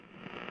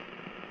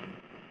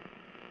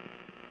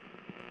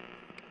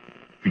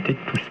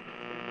Ridiculous.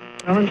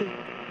 Lawrenson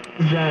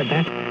is that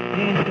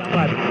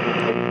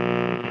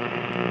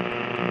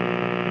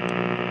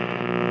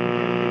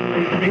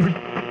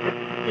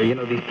you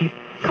know these people.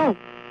 Oh.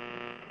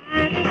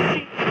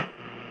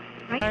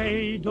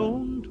 I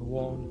don't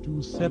want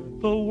to set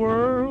the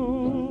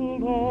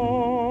world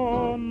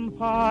on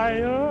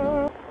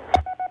fire.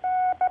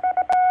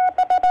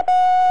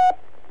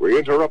 We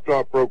interrupt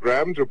our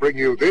program to bring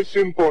you this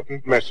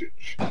important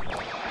message.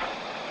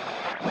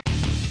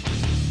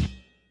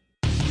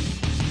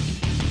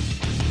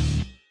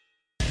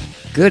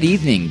 Good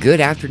evening, good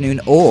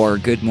afternoon, or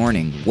good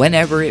morning,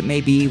 whenever it may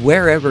be,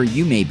 wherever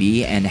you may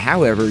be, and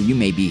however you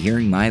may be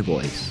hearing my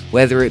voice.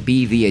 Whether it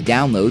be via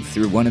download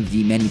through one of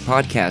the many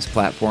podcast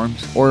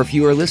platforms, or if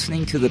you are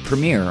listening to the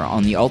premiere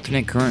on the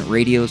Alternate Current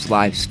Radio's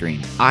live stream,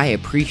 I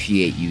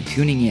appreciate you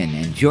tuning in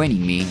and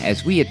joining me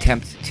as we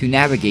attempt to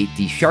navigate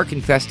the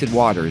shark-infested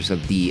waters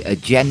of the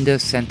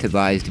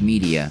agenda-incentivized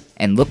media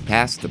and look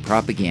past the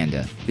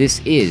propaganda.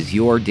 This is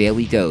your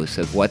daily dose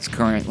of what's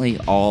currently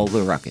all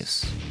the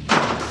ruckus.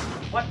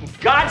 What in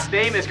God's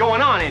name is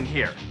going on in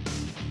here?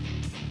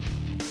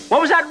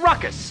 What was that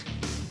ruckus?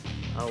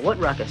 What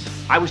ruckus?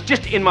 I was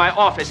just in my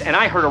office and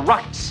I heard a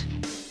ruckus.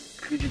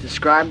 Could you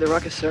describe the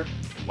ruckus, sir?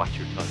 Watch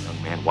your tongue,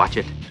 young man. Watch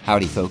it.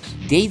 Howdy, folks.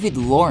 David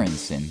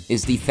Lawrenson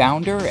is the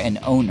founder and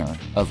owner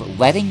of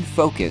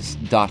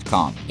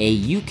LettingFocus.com,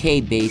 a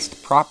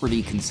UK-based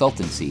property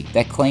consultancy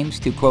that claims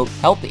to, quote,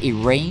 help a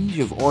range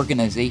of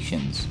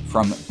organizations,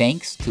 from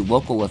banks to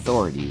local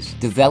authorities,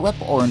 develop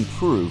or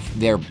improve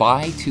their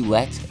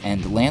buy-to-let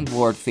and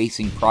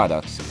landlord-facing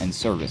products and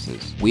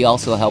services. We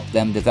also help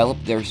them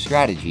develop their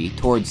strategy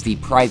towards the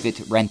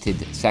private rented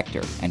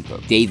sector, end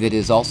quote. David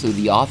is also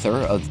the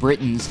author of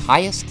Britain's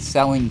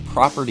highest-selling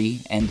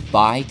property and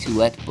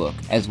buy-to-let book,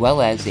 as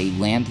well as a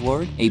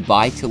landlord, a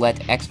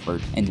buy-to-let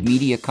expert and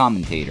media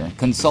commentator,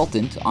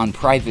 consultant on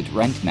private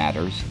rent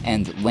matters,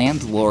 and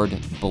landlord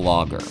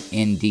blogger.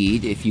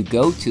 Indeed, if you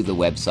go to the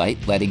website,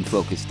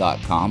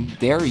 LettingFocus.com,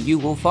 there you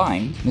will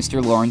find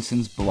Mr.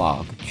 Lawrenson's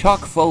blog,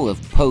 chock full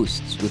of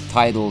posts with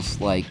titles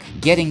like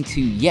Getting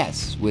to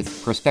Yes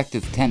with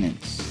Prospective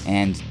Tenants,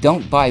 and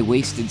Don't Buy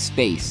Wasted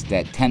Space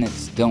That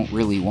Tenants Don't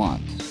Really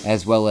Want,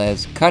 as well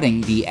as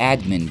Cutting the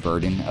Admin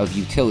Burden of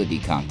Utility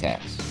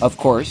Contacts. Of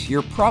course,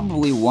 you're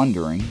probably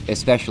wondering,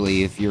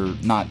 especially if you're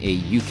not a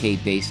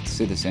UK-based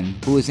citizen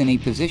who is in a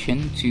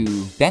position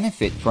to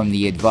benefit from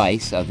the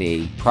advice of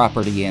a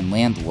property and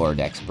landlord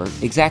expert,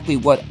 exactly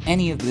what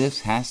any of this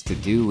has to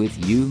do with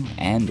you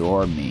and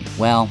or me.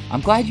 Well,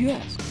 I'm glad you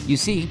asked. You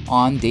see,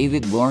 on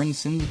David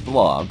Lawrenson's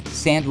blog,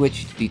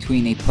 sandwiched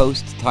between a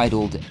post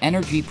titled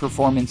Energy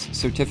Performance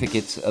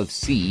Certificates of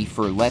C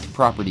for Let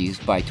Properties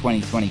by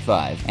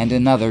 2025 and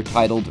another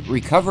titled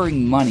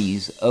Recovering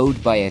Monies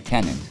Owed by a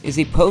Tenant, is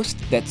a post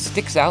that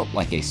sticks out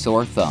like a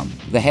sore thumb.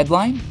 The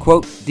headline,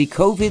 quote, The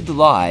COVID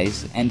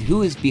Lies and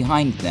Who is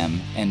Behind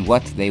Them and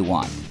What They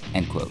Want,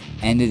 end quote.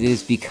 And it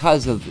is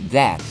because of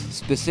that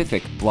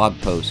specific blog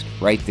post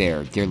right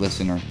there, dear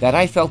listener, that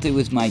I felt it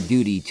was my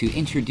duty to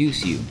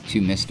introduce you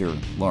to Mr.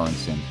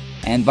 Lawrenson.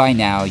 And by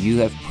now, you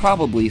have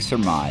probably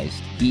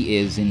surmised he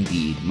is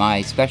indeed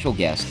my special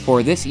guest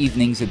for this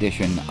evening's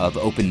edition of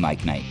Open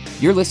Mic Night.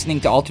 You're listening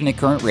to Alternate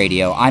Current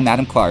Radio. I'm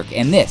Adam Clark,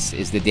 and this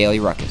is the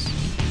Daily Ruckus.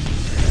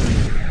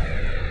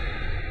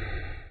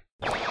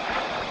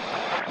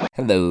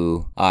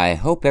 Hello. I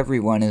hope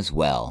everyone is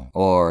well,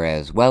 or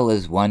as well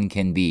as one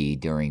can be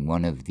during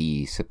one of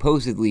the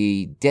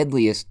supposedly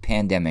deadliest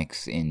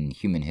pandemics in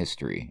human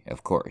history,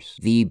 of course.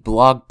 The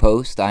blog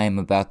post I am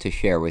about to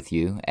share with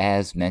you,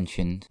 as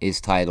mentioned, is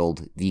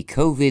titled The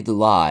COVID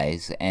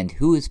Lies and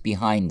Who is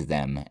Behind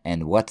Them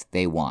and What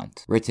They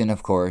Want, written,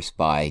 of course,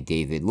 by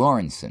David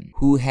Lawrenson,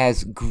 who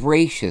has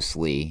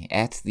graciously,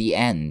 at the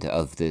end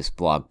of this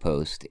blog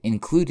post,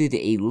 included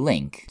a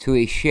link to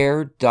a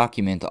shared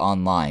document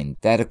online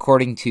that,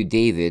 according to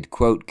David,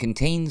 quote,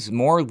 contains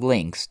more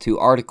links to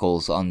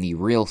articles on the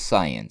real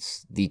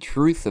science, the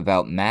truth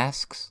about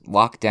masks,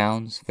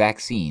 lockdowns,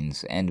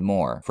 vaccines, and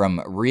more,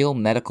 from real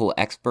medical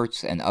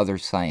experts and other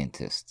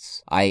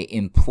scientists. I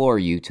implore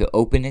you to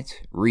open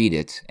it, read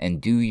it, and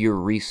do your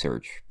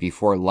research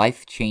before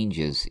life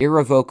changes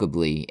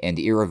irrevocably and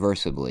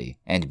irreversibly,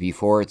 and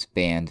before it's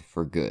banned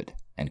for good.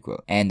 End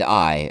quote. And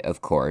I,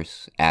 of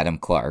course, Adam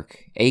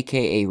Clark,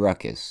 aka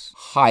Ruckus,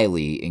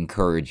 highly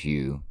encourage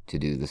you to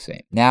do the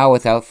same. Now,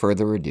 without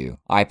further ado,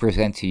 I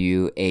present to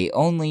you a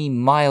only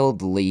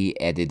mildly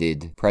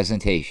edited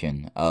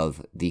presentation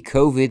of The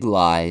COVID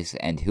Lies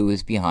and Who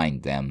is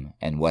Behind Them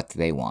and What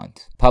They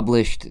Want,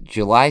 published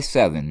July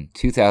 7,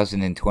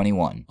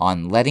 2021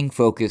 on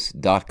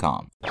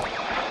LettingFocus.com.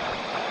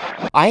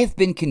 I have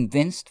been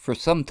convinced for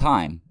some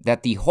time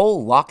that the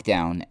whole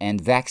lockdown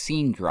and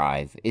vaccine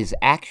drive is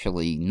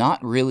actually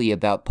not really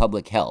about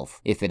public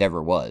health, if it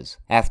ever was.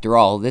 After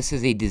all, this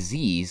is a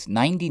disease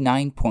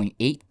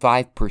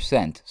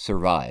 99.85%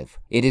 survive.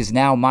 It is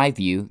now my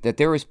view that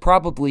there is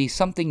probably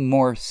something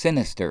more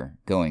sinister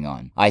going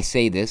on. I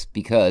say this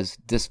because,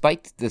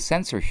 despite the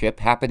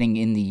censorship happening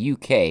in the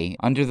UK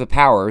under the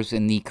powers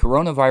in the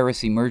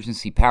Coronavirus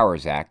Emergency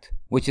Powers Act,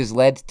 which has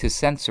led to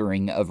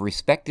censoring of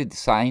respected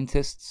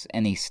scientists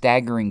and a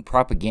staggering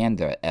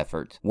propaganda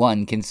effort,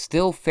 one can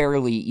still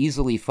fairly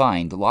easily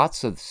find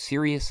lots of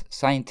serious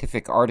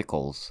scientific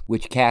articles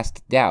which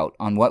cast doubt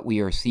on what we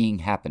are seeing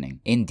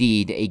happening.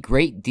 Indeed, a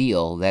great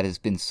deal that has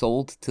been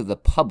sold to the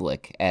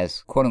public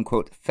as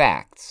quote-unquote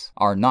facts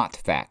are not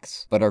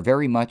facts, but are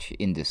very much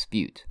in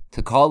dispute.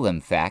 To call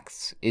them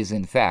facts is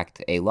in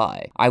fact a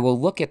lie. I will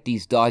look at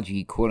these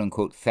dodgy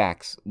quote-unquote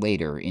facts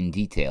later in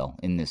detail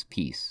in this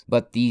piece,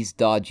 but these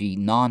dodgy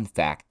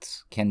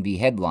non-facts can be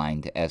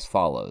headlined as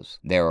follows.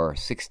 There are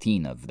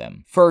 16 of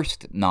them.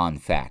 First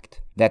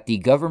non-fact: that the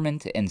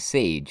government and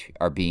SAGE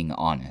are being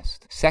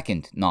honest.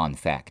 Second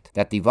non-fact: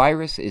 that the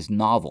virus is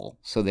novel,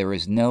 so there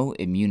is no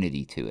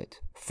immunity to it.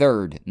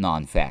 Third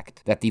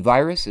non-fact: that the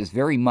virus is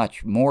very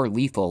much more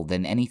lethal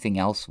than anything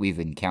else we've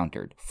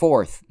encountered.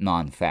 Fourth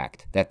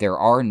non-fact: that there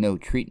are no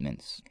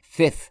treatments.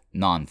 Fifth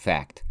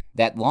non-fact: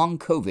 that long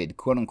COVID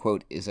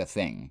quote-unquote is a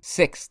thing.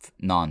 Sixth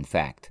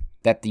non-fact: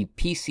 that the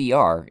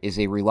PCR is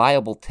a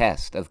reliable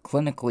test of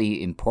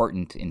clinically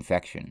important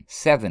infection.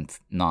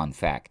 Seventh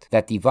non-fact: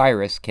 that the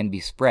virus can be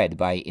spread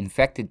by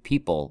infected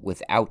people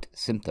without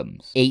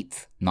symptoms.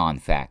 Eighth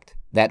non-fact: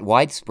 that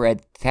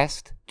widespread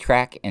test,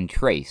 track, and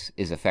trace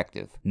is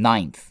effective.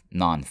 Ninth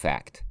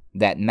non-fact: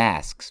 that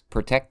masks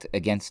protect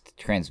against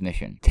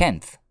transmission.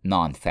 10th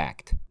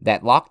non-fact: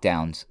 that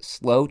lockdowns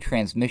slow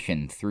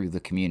transmission through the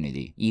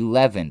community.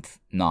 11th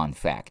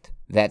non-fact: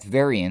 that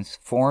variants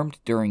formed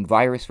during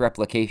virus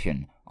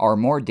replication are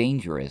more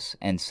dangerous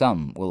and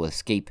some will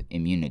escape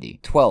immunity.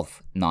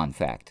 12th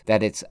non-fact: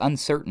 that it's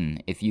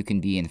uncertain if you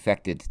can be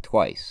infected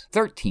twice.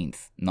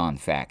 13th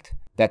non-fact: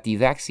 that the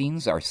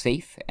vaccines are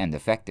safe and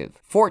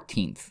effective.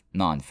 14th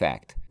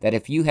non-fact: that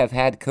if you have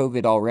had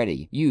COVID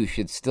already, you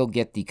should still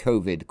get the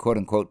COVID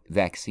quote-unquote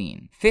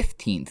vaccine.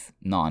 15th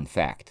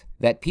non-fact: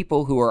 that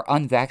people who are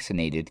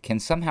unvaccinated can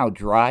somehow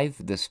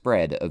drive the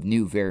spread of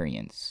new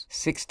variants.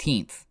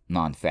 16th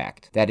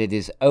non-fact: that it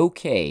is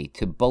okay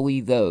to bully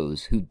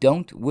those who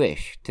don't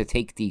wish to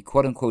take the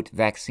quote-unquote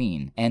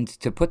vaccine and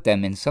to put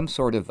them in some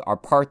sort of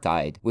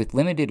apartheid with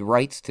limited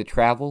rights to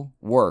travel,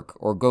 work,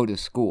 or go to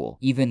school,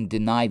 even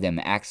deny them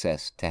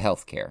access to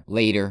healthcare.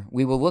 Later,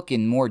 we will look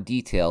in more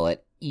detail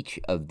at each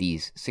of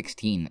these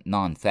 16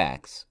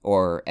 non-facts,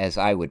 or as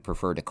I would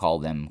prefer to call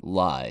them,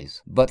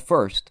 lies. But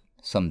first,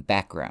 some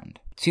background.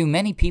 To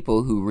many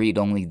people who read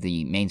only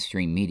the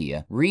mainstream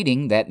media,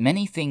 reading that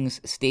many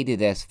things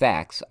stated as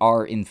facts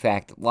are in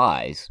fact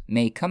lies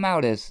may come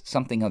out as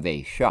something of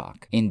a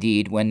shock.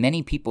 Indeed, when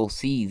many people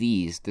see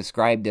these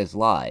described as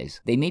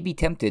lies, they may be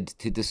tempted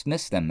to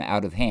dismiss them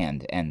out of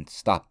hand and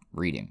stop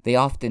reading. They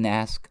often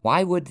ask,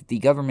 why would the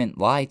government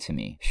lie to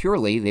me?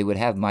 Surely they would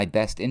have my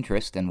best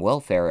interest and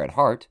welfare at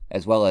heart,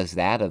 as well as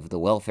that of the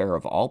welfare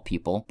of all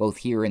people, both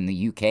here in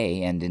the UK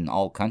and in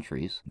all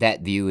countries.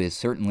 That view is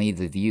certainly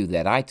the view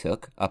that I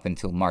took up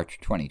until March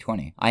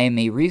 2020. I am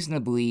a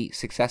reasonably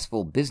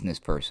successful business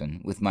person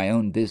with my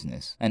own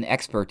business, an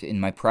expert in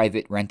my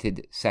private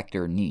rented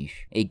sector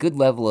niche, a good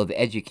level of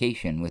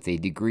education with a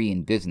degree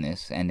in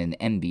business and an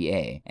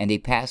MBA, and a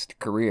past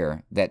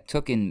career that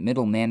took in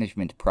middle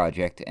management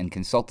project and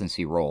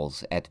consultancy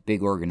roles at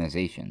big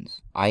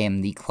organizations. I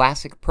am the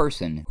classic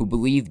person who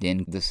believed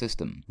in the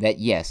system, that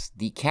yes,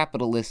 the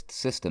capitalist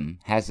system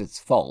has its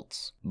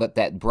faults, but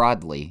that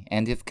broadly,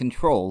 and if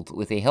controlled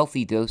with a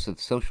healthy dose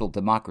of social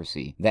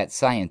democracy, that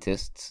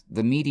scientists,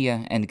 the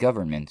media, and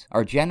government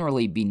are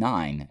generally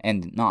benign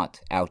and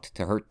not out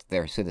to hurt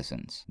their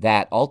citizens.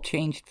 That all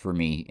changed for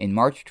me in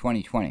March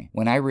 2020,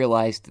 when I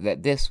realized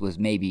that this was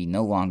maybe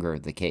no longer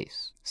the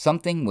case.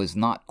 Something was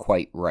not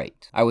quite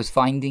right. I was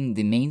finding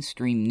the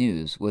mainstream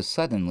news was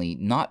suddenly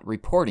not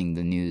reporting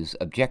the news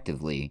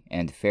objectively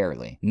and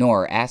fairly,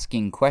 nor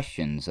asking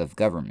questions of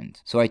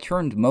government. So I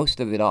turned most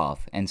of it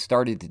off and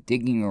started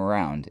digging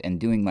around and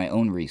doing my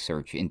own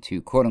research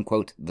into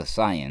quote-unquote the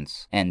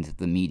science and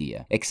the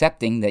media.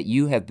 Accepting that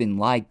you have been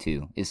lied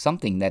to is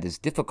something that is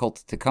difficult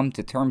to come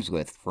to terms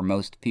with for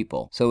most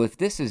people. So if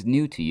this is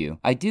new to you,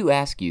 I do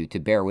ask you to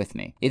bear with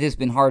me. It has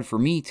been hard for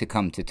me to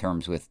come to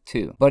terms with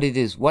too, but it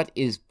is what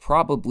is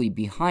probably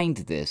behind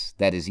this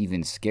that is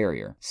even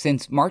scarier.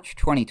 Since March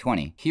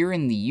 2020, here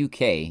in the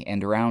UK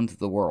and around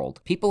the world,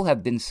 people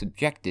have been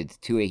subjected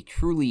to a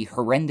truly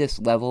horrendous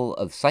level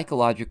of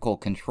psychological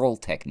control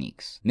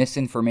techniques,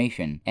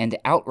 misinformation, and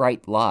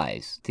outright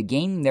lies to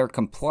gain their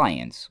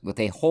compliance with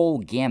a whole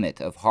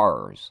gamut of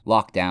horrors,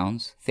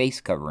 lockdowns,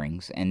 face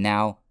coverings, and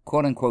now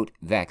quote-unquote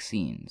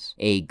vaccines.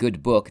 A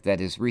good book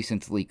that has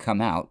recently come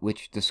out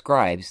which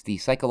describes the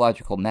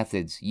psychological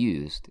methods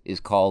used is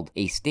called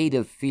A State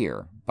of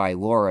Fear by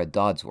Laura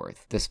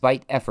Dodsworth,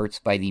 despite efforts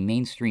by the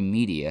mainstream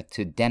media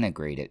to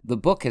denigrate it. The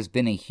book has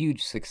been a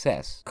huge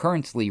success,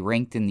 currently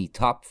ranked in the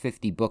top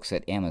 50 books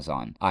at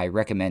Amazon. I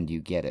recommend you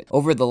get it.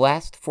 Over the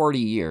last 40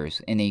 years,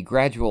 in a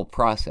gradual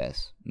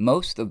process,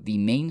 most of the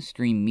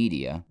mainstream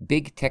media,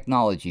 big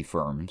technology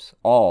firms,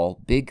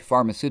 all big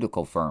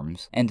pharmaceutical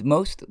firms, and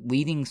most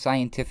leading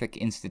scientific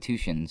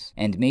institutions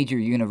and major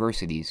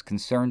universities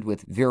concerned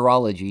with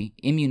virology,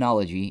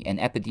 immunology, and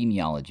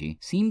epidemiology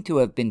seem to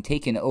have been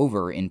taken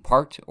over in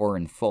part or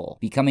in full,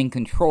 becoming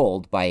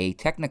controlled by a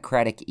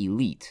technocratic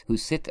elite who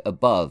sit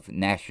above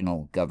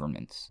national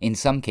governments. In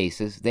some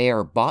cases, they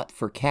are bought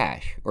for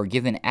cash or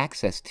given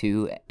access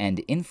to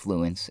and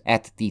influence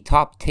at the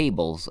top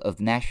tables of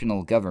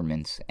national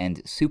governments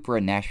and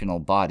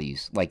supranational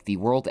bodies like the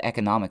World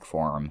Economic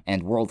Forum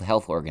and World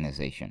Health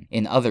Organization.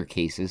 In other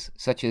cases,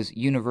 such as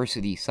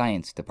university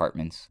science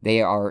departments,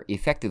 they are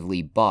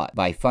effectively bought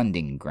by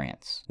funding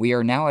grants. We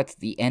are now at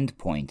the end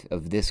point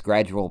of this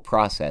gradual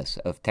process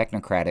of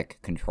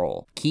technocratic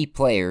control. Key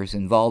players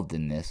involved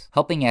in this,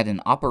 helping at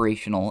an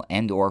operational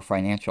and/or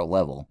financial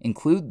level,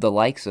 include the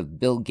likes of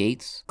Bill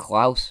Gates,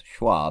 Klaus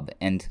Schwab,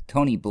 and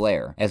Tony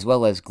Blair, as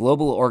well as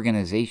global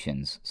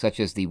organizations such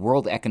as the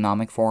World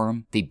Economic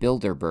Forum, the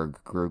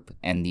Bilderberg Group,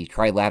 and the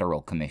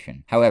Trilateral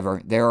Commission.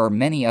 However, there are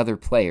many other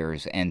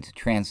players and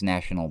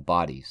transnational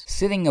bodies.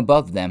 Sitting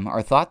above them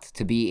are thought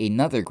to be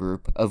another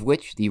group of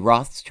which the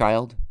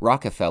Rothschild,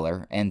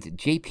 Rockefeller, and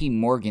J.P.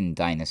 Morgan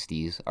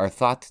dynasties are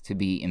thought to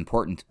be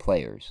important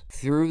players.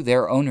 Through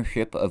their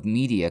ownership of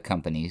media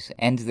companies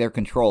and their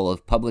control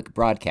of public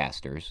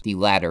broadcasters, the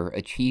latter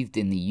achieved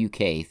in the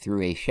UK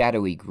through a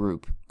shadowy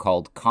group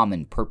called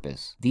Common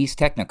Purpose, these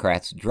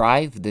technocrats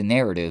drive the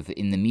narrative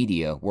in the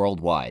media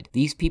worldwide.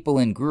 These people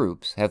in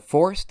groups have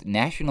forced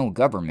national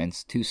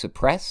governments to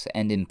suppress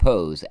and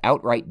impose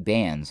outright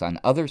bans on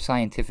other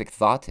scientific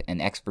thought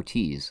and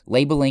expertise,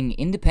 labeling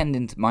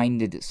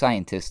independent-minded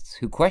scientists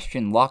who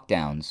question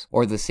lockdowns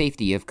or the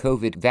safety of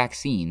COVID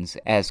vaccines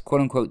as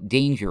quote-unquote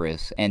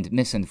dangerous and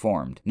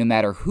misinformed, no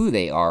matter who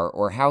they are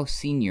or how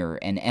senior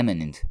and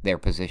eminent their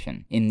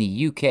position. In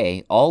the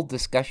UK, all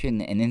discussion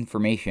and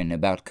information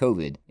about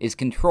COVID is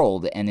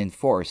controlled and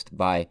enforced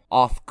by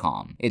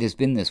Ofcom. It has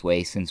been this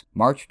way since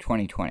March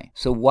 2020.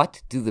 So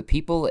what do the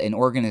people and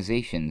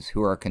organizations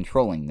who are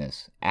controlling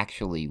this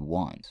actually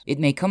want? It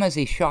may come as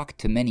a shock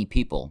to many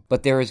people,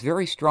 but there is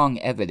very strong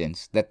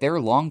evidence that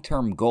their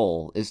long-term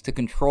goal is to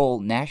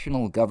control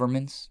national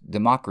governments,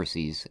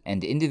 democracies,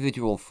 and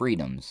individual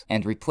freedoms,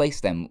 and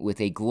replace them with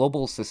a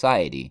global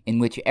society in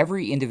which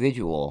every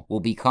individual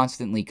will be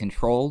constantly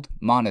controlled,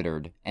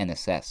 monitored, and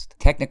assessed.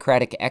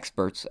 Technocratic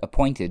experts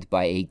appointed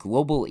by a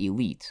global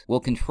elite will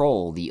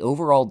control the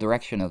overall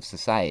direction of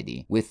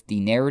society, with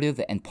the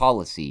narrative and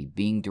policy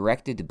being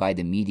directed by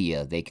the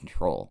media they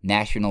control.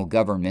 National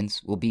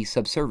governments will be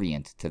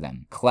subservient to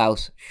them.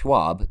 Klaus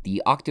Schwab,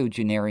 the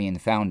octogenarian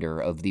founder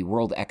of the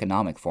World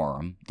Economic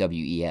Forum,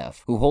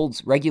 WEF, who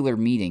holds regular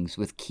meetings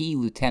with key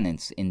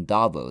lieutenants in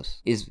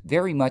Davos, is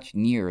very much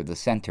near the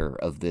center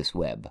of this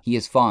web. He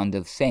is fond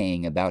of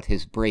saying about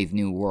his Brave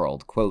New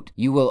World, quote,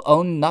 "You will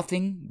own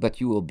nothing, but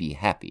you will be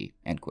happy,"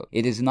 end quote.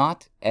 It is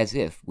not as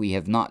if we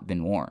have not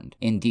been warned.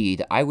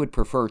 Indeed, I would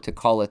prefer to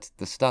call it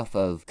the stuff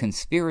of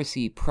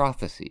conspiracy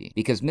prophecy,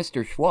 because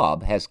Mr.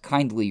 Schwab has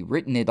kindly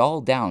written it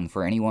all down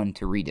for anyone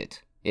to read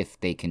it, if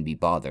they can be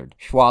bothered.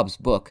 Schwab's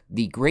book,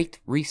 The Great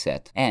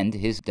Reset, and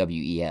his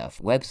WEF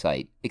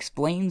website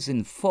explains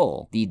in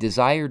full the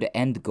desired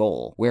end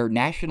goal, where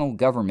national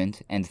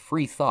government and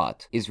free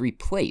thought is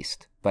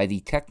replaced by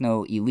the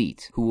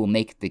techno-elite who will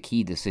make the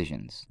key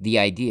decisions. The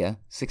idea,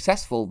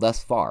 successful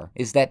thus far,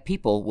 is that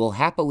people will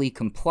happily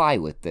comply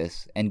with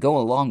this and go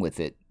along with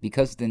it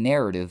because the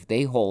narrative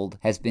they hold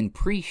has been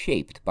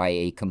pre-shaped by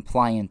a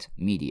compliant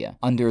media.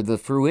 Under the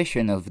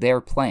fruition of their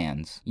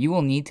plans, you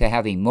will need to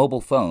have a mobile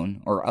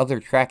phone or other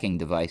tracking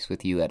device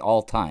with you at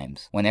all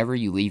times whenever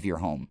you leave your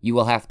home. You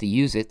will have to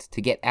use it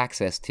to get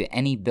access to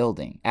any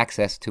building,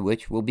 access to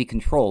which will be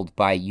controlled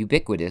by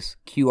ubiquitous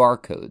QR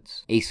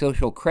codes. A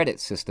social credit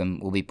system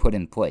will be put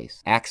in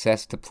place.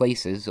 Access to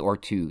places or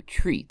to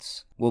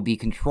treats will be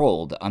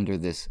controlled under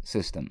this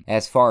system.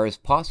 As far as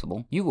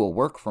possible, you will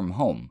work from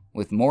home,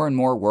 with more and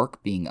more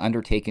work being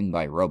undertaken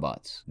by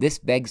robots. This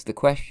begs the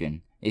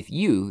question, if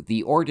you,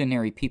 the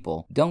ordinary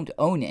people, don't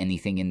own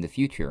anything in the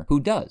future, who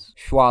does?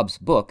 Schwab's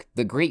book,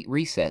 The Great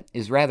Reset,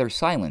 is rather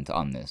silent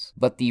on this,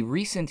 but the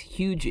recent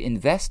huge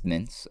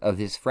investments of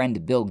his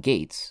friend Bill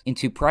Gates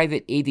into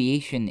private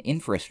aviation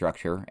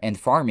infrastructure and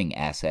farming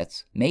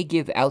assets may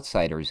give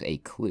outsiders a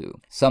clue.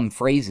 Some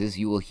phrases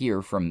you will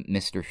hear from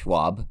Mr.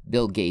 Schwab,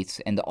 Bill Gates,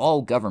 and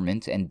all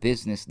government and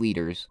business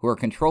leaders who are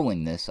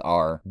controlling this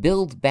are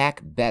 "build back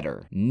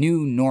better,"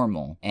 "new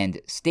normal," and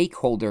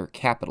 "stakeholder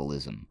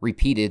capitalism,"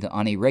 repeated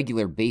on a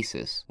regular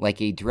basis, like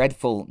a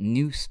dreadful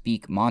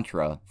newspeak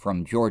mantra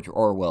from George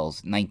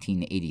Orwell's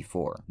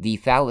 1984. The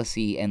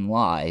fallacy and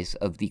lies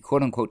of the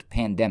quote-unquote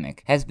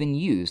pandemic has been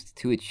used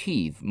to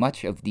achieve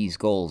much of these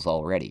goals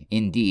already.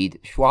 Indeed,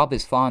 Schwab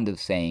is fond of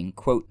saying,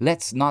 quote,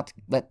 "Let's not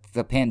let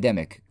the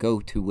pandemic go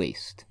to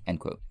waste," end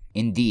quote.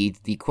 Indeed,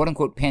 the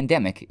quote-unquote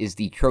pandemic is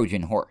the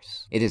Trojan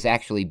horse. It has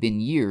actually been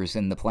years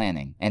in the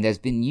planning, and has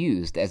been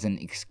used as an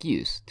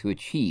excuse to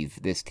achieve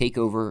this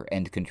takeover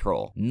and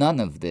control. None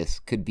of this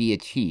could be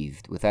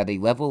achieved without a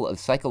level of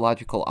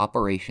psychological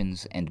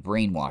operations and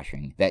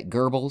brainwashing that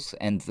Goebbels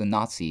and the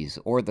Nazis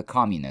or the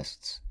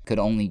communists could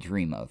only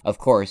dream of. Of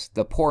course,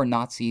 the poor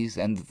Nazis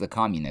and the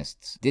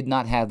communists did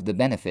not have the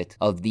benefit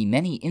of the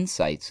many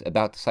insights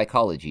about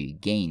psychology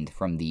gained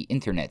from the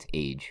internet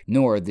age,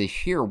 nor the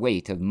sheer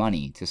weight of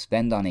money to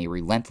spend on a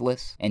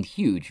relentless and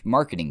huge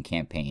marketing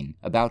campaign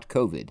about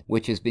COVID,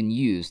 which has been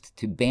used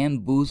to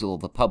bamboozle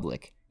the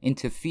public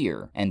into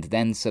fear and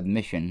then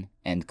submission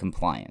and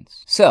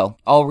compliance. So,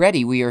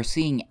 already we are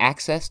seeing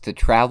access to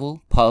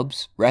travel,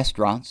 pubs,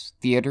 restaurants,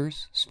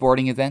 theaters,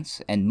 sporting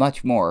events, and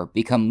much more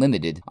become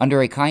limited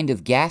under a kind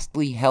of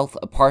ghastly health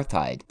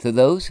apartheid to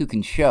those who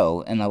can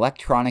show an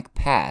electronic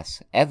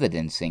pass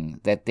evidencing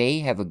that they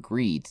have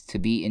agreed to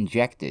be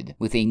injected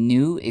with a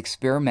new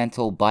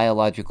experimental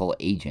biological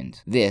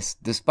agent. This,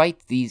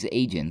 despite these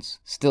agents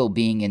still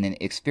being in an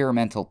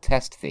experimental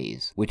test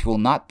phase, which will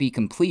not be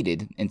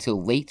completed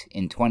until late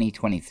in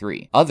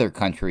 2023. Other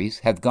countries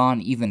have gone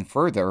even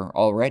further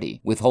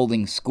already,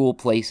 withholding school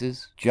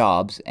places,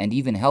 jobs, and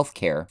even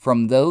healthcare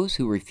from those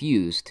who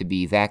refuse to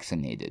be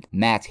vaccinated.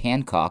 Matt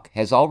Hancock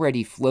has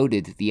already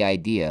floated the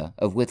idea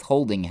of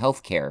withholding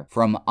healthcare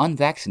from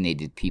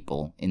unvaccinated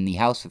people in the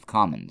House of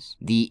Commons.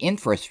 The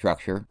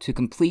infrastructure to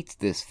complete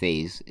this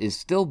phase is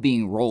still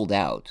being rolled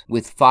out,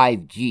 with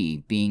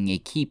 5G being a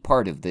key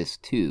part of this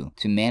too,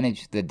 to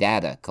manage the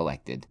data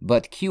collected.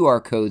 But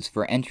QR codes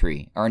for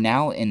entry are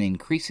now an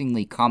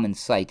increasingly common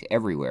sight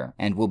everywhere,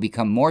 and will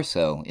become more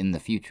so in the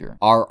future.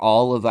 Are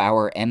all of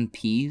our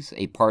MPs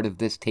a part of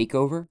this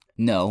takeover?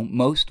 No,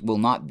 most will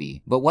not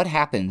be. But what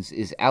happens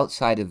is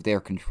outside of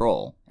their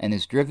control, and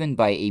is driven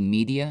by a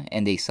media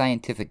and a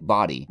scientific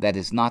body that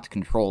is not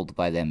controlled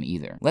by them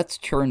either. Let's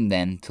turn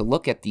then to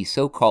look at the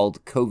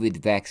so-called COVID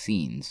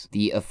vaccines,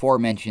 the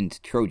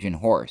aforementioned Trojan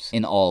horse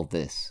in all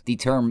this. The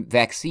term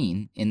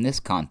vaccine, in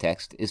this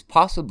context, is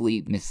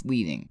possibly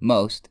misleading.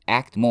 Most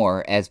act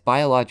more as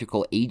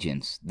biological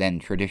agents than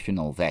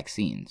traditional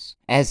vaccines.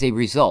 As a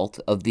result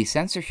of the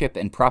censorship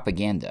and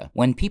propaganda,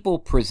 when people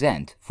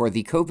present for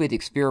the COVID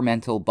experimental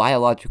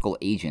biological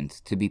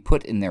agent to be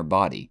put in their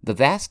body, the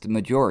vast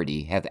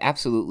majority have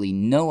absolutely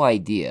no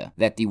idea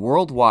that the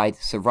worldwide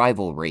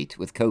survival rate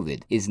with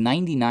COVID is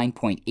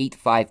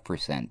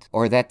 99.85%,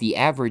 or that the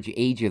average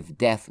age of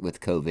death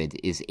with COVID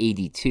is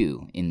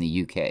 82 in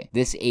the UK.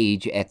 This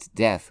age at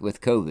death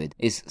with COVID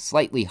is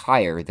slightly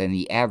higher than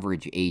the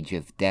average age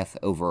of death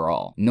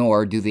overall,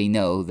 nor do they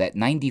know that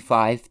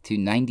 95 to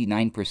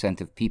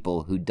 99% of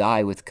people who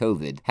die with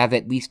COVID have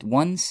at least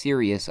one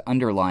serious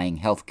underlying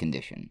health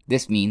condition.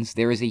 This means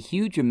there is a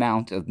huge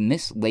amount of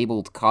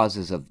mislabeled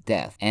causes of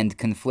death and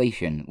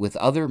conflation with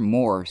other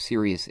more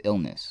serious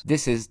illness.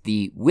 This is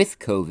the with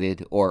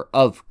COVID or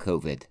of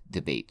COVID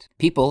debate.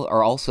 People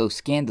are also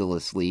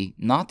scandalously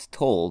not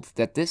told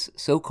that this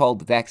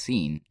so-called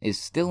vaccine is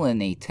still in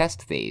a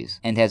test phase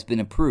and has been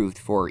approved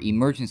for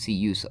emergency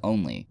use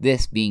only,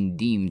 this being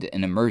deemed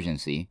an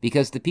emergency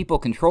because the people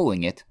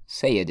controlling it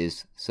say it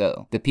is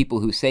so. The people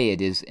who say it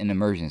is an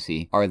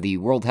emergency are the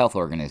World Health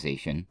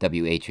Organization,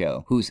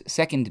 WHO, whose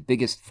second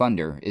biggest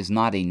funder is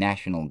not a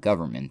national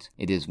government,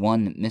 it is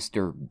one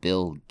Mr.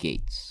 Bill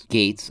Gates.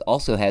 Gates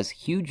also has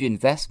huge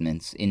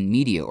investments in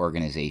media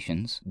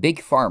organizations,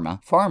 big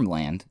pharma,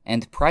 farmland,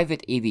 and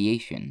private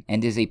aviation,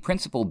 and is a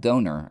principal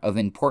donor of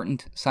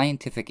important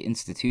scientific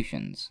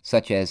institutions,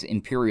 such as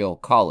Imperial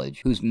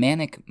College, whose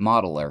manic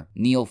modeler,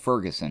 Neil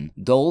Ferguson,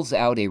 doles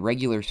out a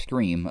regular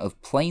stream of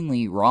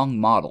plainly wrong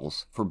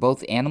models for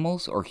both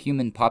animals or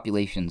human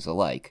populations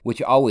alike,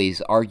 which always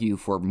argue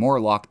for more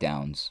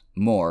lockdowns,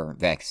 more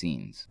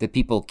vaccines. The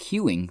people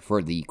queuing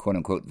for the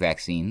quote-unquote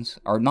vaccines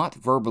are not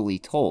verbally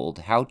told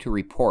how to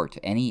report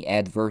any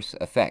adverse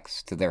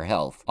effects to their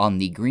health on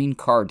the green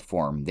card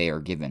form they are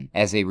given.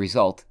 As a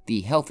result, the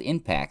health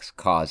impacts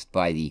caused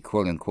by the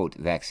quote-unquote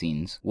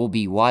vaccines will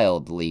be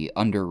wildly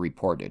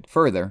underreported.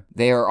 Further,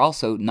 they are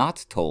also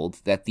not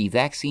told that the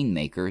vaccine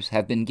makers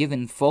have been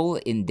given full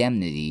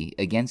indemnity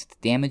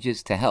against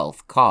damages to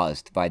health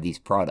caused by these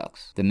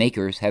products. The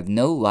makers have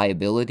no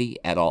liability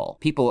at all.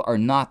 People are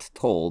not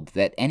told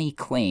that any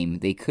claim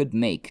they could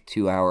make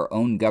to our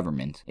own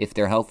government if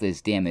their health is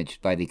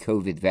damaged by the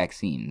COVID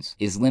vaccines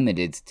is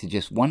limited to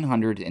just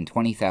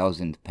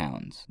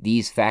 £120,000.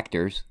 These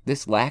factors,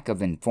 this lack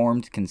of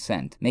informed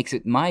consent, makes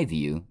it my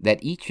view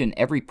that each and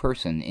every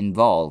person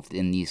involved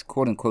in these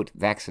quote-unquote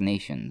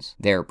vaccinations,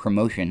 their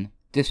promotion,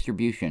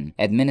 distribution,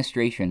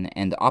 administration,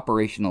 and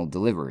operational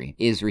delivery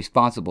is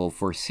responsible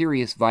for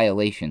serious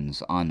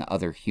violations on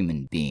other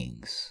human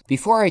beings.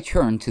 Before I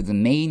turn to the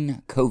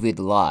main COVID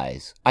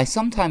lies, I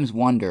sometimes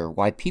wonder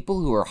why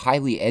people who are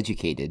highly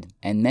educated,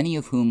 and many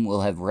of whom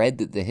will have read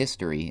the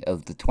history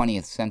of the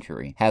 20th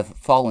century, have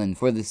fallen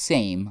for the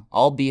same,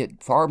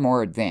 albeit far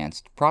more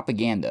advanced,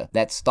 propaganda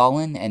that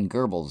Stalin and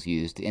Goebbels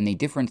used in a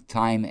different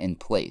time and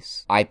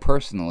place. I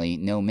personally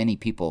know many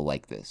people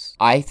like this.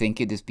 I think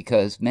it is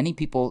because many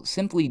people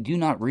simply do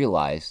not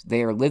realize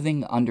they are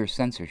living under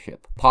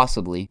censorship,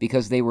 possibly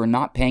because they were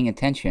not paying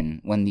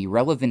attention when the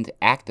relevant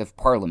Act of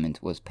Parliament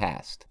was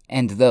passed.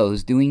 And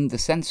those doing the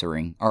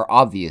censoring are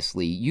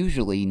obviously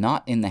usually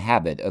not in the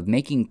habit of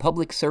making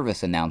public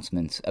service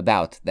announcements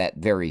about that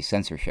very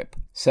censorship.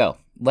 So,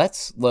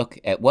 let's look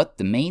at what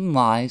the main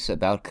lies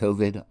about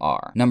COVID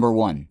are. Number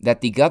 1,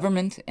 that the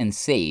government and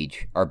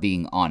SAGE are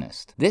being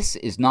honest. This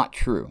is not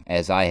true,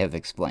 as I have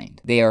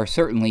explained. They are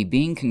certainly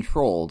being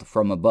controlled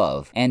from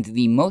above, and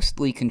the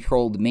mostly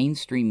controlled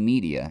mainstream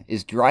media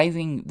is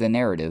driving the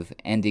narrative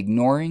and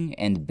ignoring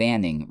and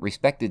banning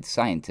respected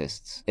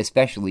scientists,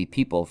 especially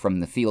people from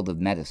the field of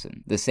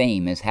medicine. The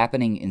same is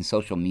happening in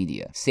social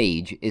media.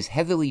 SAGE is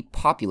heavily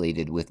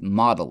populated with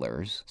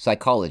modelers,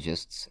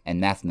 psychologists,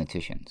 and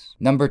mathematicians.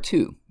 Number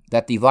 2,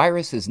 that the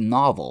virus is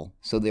novel,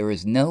 so there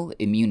is no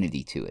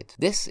immunity to it.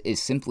 This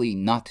is simply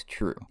not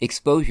true.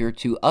 Exposure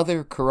to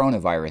other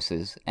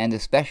coronaviruses, and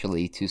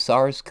especially to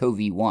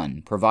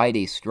SARS-CoV-1, provide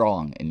a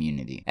strong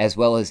immunity, as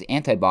well as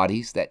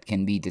antibodies that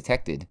can be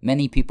detected.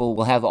 Many people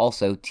will have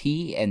also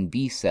T and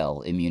B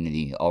cell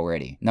immunity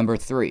already. Number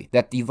 3,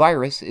 that the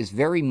virus is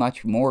very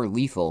much more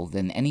lethal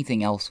than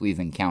anything else we've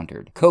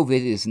encountered.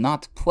 COVID is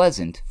not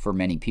pleasant for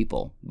many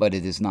people, but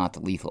it is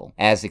not lethal.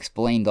 As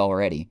explained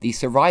already, the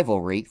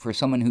survival rate for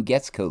someone who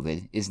gets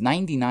COVID is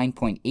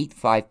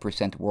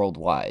 99.85%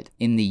 worldwide.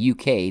 In the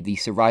UK, the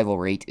survival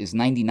rate is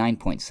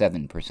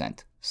 99.7%.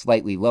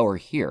 Slightly lower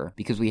here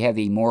because we have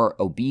a more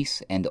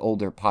obese and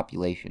older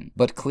population,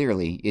 but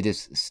clearly it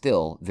is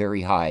still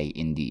very high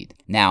indeed.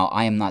 Now,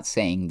 I am not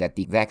saying that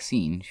the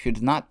vaccine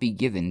should not be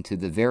given to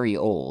the very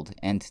old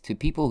and to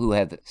people who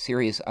have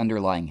serious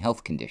underlying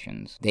health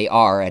conditions. They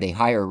are at a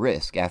higher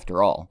risk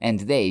after all, and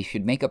they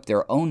should make up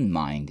their own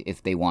mind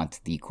if they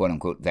want the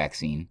quote-unquote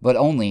vaccine, but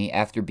only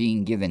after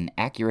being given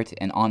accurate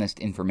and honest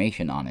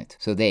information on it,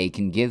 so they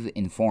can give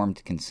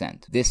informed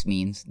consent. This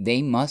means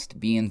they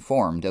must be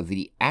informed of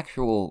the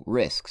actual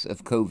risks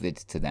of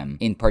COVID to them,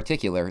 in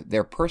particular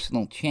their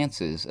personal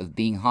chances of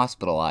being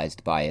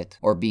hospitalized by it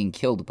or being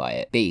killed by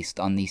it, based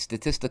on the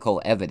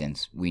statistical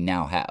evidence we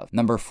now have.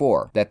 Number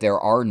 4, that there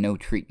are no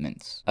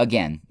treatments.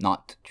 Again,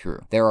 not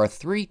true. There are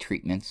 3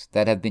 treatments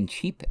that have been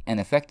cheap and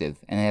effective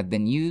and have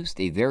been used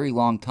a very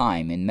long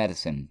time in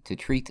medicine to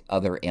treat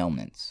other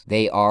ailments.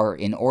 They are,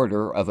 in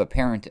order of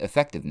apparent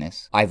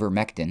effectiveness,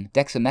 ivermectin,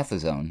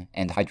 dexamethasone,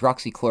 and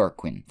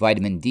hydroxychloroquine.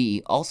 Vitamin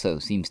D also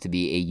seems to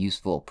be a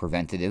useful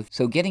preventative,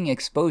 so getting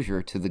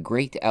exposure to the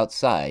great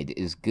outside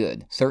is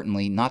good,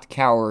 certainly not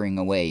cowering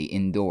away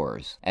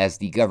indoors, as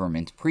the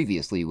government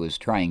previously was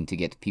trying to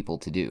get people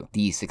to do.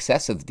 The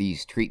success of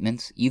these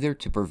treatments, either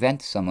to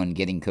prevent someone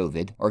getting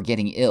COVID or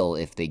getting ill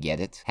if they get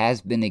it, has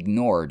been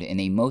ignored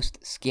in a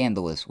most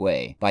scandalous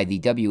way by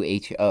the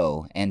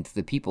WHO and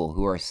the people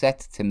who are set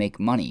to make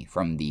money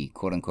from the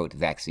quote-unquote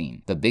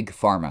vaccine, the big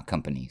pharma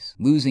companies.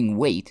 Losing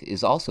weight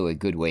is also a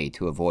good way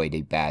to avoid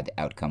a bad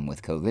outcome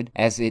with COVID,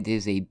 as it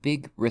is a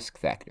big risk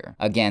factor.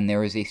 Again,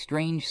 there is a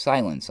strange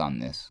silence on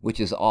this, which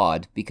is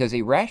odd because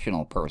a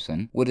rational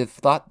person would have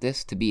thought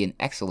this to be an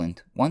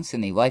excellent,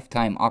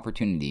 once-in-a-lifetime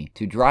opportunity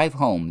to drive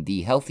home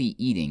the healthy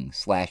eating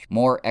 /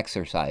 more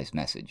exercise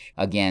message.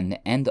 Again,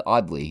 and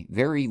oddly,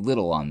 very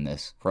little on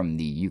this from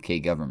the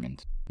UK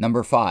government.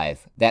 Number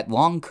 5, that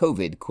long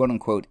COVID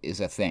quote-unquote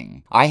is a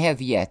thing. I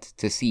have yet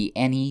to see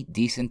any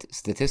decent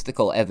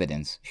statistical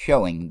evidence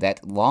showing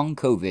that long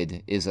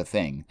COVID is a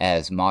thing,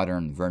 as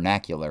modern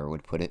vernacular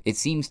would put it. It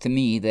seems to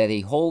me that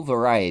a whole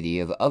variety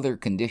of other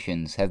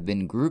conditions have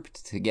been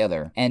grouped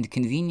together and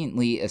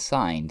conveniently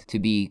assigned to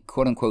be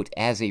quote-unquote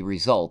as a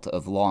result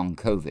of long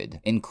COVID,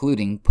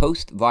 including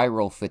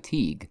post-viral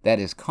fatigue that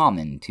is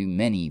common to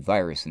many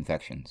virus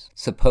infections.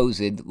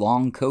 Supposed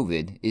long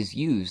COVID is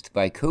used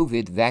by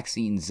COVID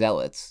vaccine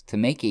zealots to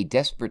make a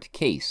desperate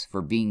case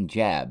for being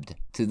jabbed.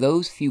 To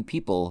those few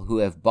people who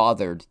have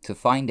bothered to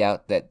find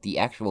out that the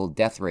actual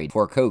death rate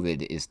for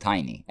COVID is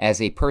tiny. As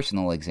a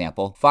personal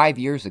example, 5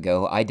 years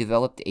ago I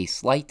developed a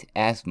slight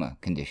asthma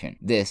condition.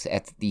 This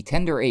at the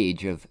tender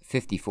age of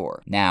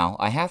 54. Now,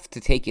 I have to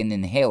take an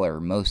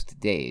inhaler most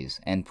days,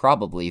 and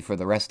probably for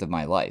the rest of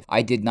my life.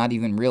 I did not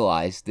even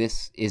realize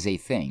this is a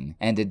thing,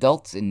 and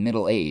adults in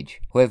middle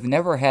age who have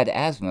never had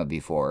asthma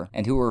before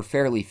and who are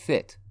fairly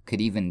fit could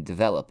even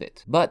develop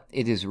it. But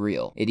it is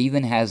real. It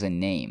even has a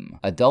name.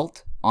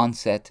 Adult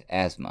onset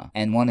asthma,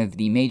 and one of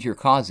the major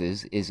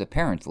causes is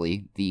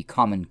apparently the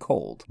common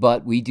cold.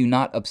 But we do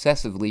not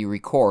obsessively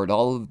record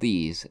all of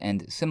these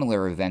and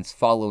similar events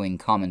following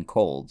common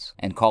colds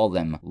and call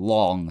them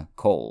long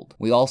cold.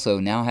 We also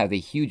now have a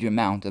huge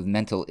amount of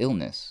mental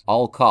illness,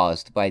 all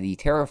caused by the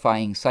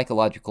terrifying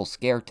psychological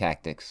scare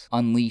tactics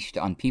unleashed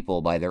on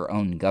people by their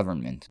own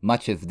government.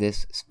 Much of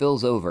this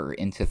spills over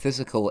into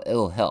physical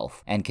ill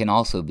health and can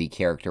also be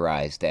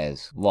characterized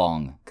as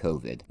long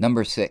COVID.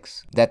 Number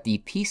 6, that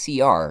the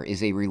PCR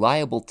is a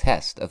reliable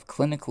test of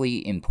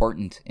clinically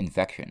important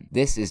infection.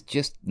 This is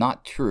just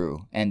not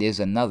true and is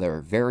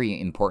another very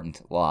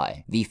important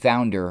lie. The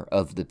founder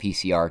of the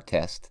PCR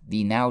test,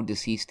 the now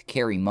deceased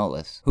Kary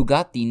Mullis, who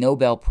got the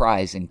Nobel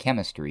Prize in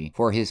Chemistry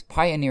for his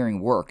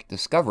pioneering work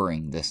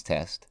discovering this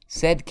test,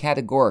 said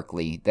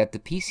categorically that the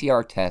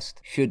PCR test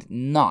should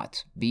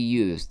not be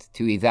used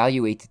to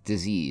evaluate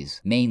disease,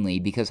 mainly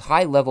because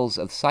high levels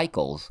of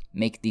cycles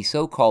make the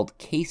so-called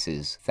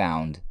cases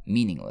found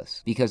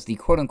meaningless, because the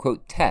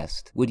quote-unquote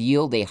test would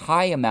yield a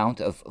high amount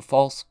of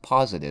false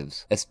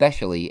positives,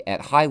 especially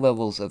at high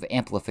levels of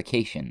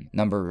amplification,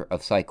 number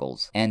of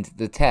cycles, and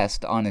the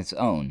test on its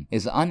own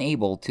is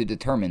unable to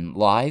determine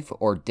live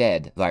or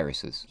dead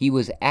viruses. He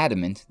was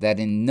adamant that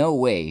in no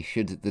way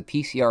should the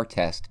PCR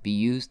test be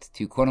used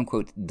to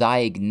quote-unquote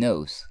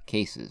diagnose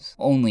cases.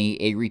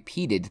 Only a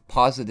repeated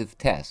positive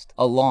test,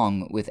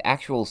 along with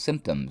actual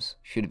symptoms,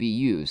 should be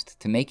used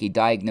to make a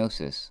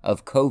diagnosis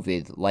of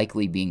COVID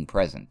likely being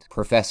present.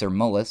 Professor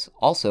Mullis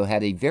also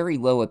had a very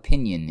low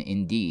opinion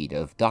indeed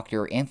of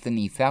Dr.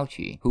 Anthony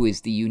Fauci, who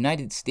is the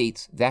United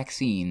States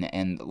vaccine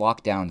and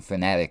lockdown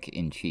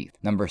fanatic-in-chief.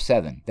 Number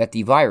 7, that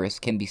the virus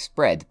can be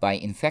spread by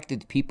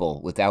infected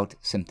people without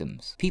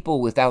symptoms.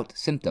 People without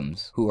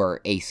symptoms, who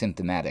are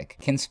asymptomatic,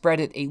 can spread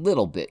it a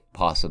little bit,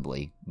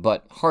 possibly,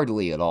 but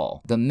hardly at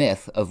all. The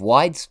myth of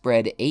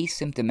widespread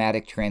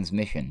asymptomatic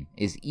transmission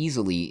is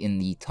easily in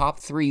the top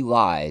 3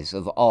 lies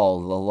of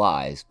all the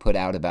lies put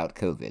out about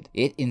COVID.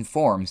 It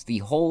informs the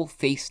whole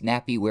face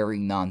nappy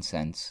wearing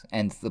nonsense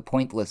and the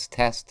pointless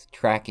test,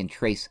 track, and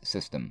trace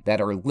system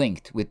that are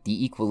linked with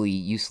the equally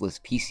useless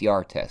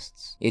PCR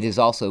tests. It is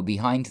also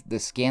behind the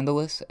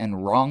scandalous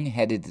and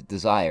wrong-headed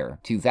desire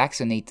to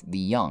vaccinate the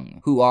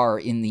young, who are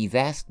in the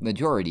vast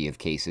majority of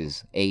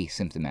cases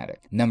asymptomatic.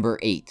 Number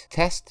 8,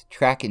 test,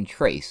 track, and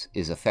trace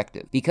is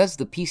effective. Because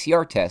the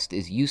PCR test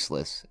is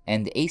useless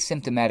and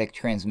asymptomatic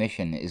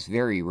transmission is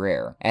very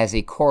rare, as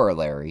a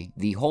corollary,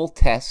 the whole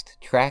test,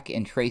 track,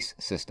 and trace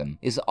system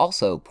is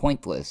also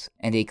pointless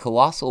and a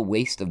colossal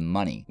waste of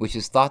money, which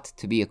is thought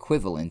to be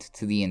equivalent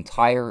to the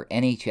entire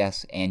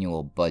NHS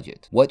annual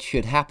budget. What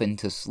should happen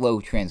to slow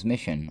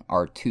transmission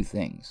are 2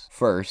 things.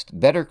 First,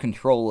 better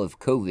control of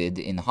COVID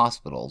in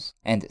hospitals,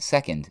 and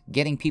second,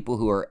 getting people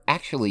who are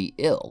actually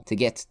ill to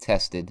get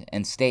tested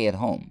and stay at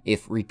home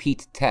if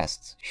repeat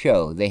tests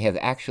show they have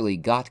actually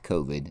got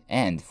COVID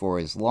and for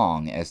as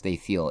long as they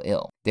feel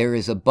ill. There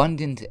is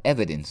abundant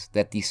evidence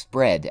that the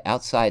spread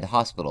outside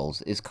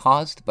hospitals is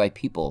caused by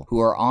people who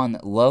are on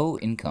low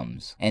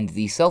incomes and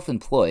the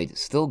self-employed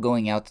still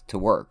going out to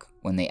work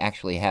when they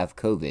actually have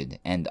COVID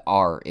and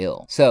are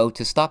ill. So,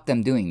 to stop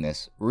them doing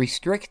this,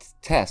 restrict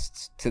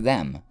tests to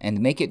them and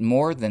make it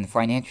more than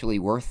financially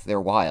worth their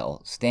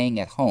while staying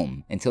at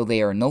home until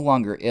they are no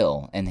longer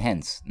ill and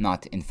hence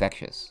not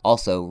infectious.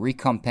 Also,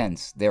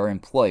 recompense their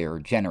employer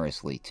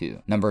generously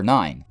too. Number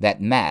 9,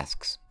 that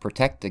masks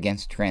protect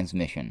against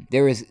transmission.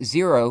 There is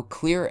zero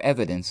clear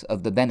evidence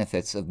of the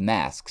benefits of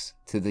masks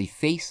to the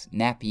face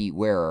nappy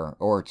wearer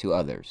or to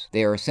others.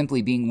 They are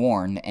simply being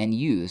worn and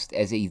used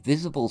as a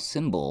visible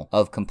symbol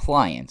of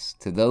compliance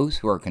to those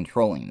who are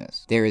controlling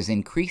this. There is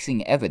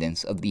increasing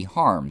evidence of the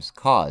harms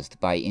caused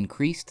by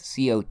increased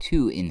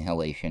CO2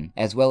 inhalation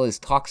as well as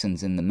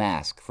toxins in the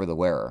mask for the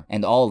wearer,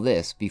 and all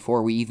this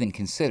before we even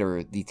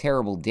consider the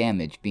terrible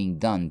damage being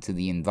done to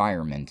the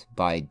environment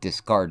by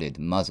discarded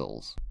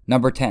muzzles.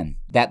 Number 10,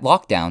 that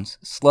lockdowns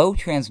slow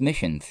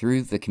transmission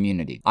through the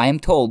community. I am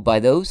told by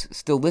those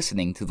still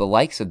listening to the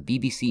likes of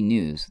BBC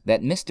News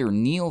that Mr.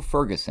 Neil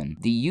Ferguson,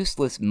 the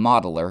useless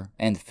modeler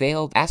and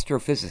failed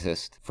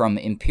astrophysicist from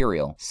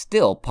Imperial,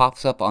 still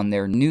pops up on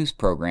their news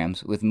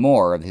programs with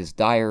more of his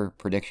dire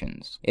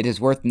predictions. It is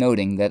worth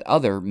noting that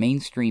other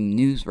mainstream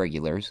news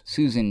regulars,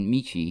 Susan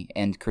Michi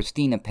and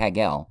Christina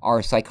Pagel,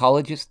 are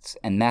psychologists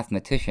and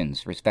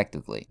mathematicians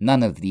respectively.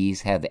 None of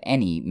these have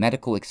any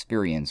medical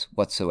experience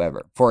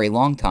whatsoever. For a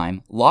long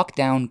time,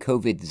 lockdown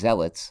COVID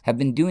zealots have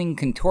been doing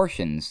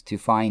contortions to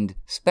find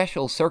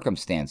special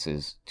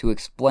circumstances to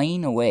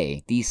explain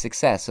away the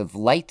success of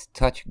light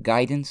touch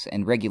guidance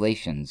and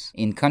regulations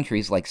in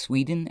countries like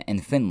Sweden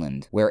and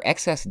Finland, where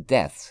excess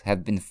deaths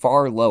have been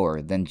far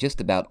lower than just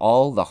about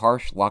all the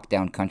harsh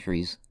lockdown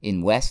countries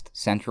in West,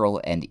 Central,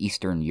 and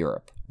Eastern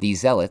Europe. The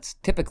zealots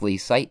typically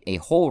cite a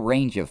whole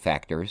range of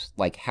factors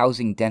like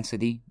housing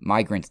density,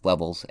 migrant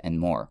levels, and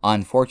more.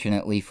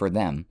 Unfortunately for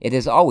them, it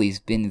has always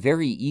been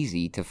very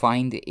easy to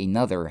find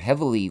another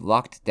heavily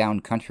locked down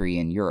country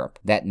in Europe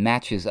that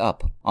matches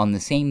up on the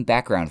same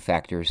background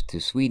factors to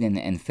Sweden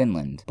and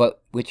Finland,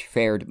 but which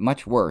fared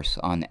much worse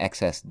on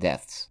excess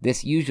deaths.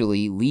 This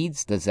usually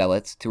leads the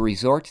zealots to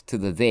resort to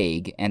the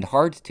vague and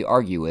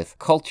hard-to-argue-with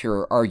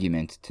culture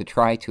argument to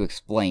try to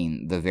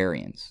explain the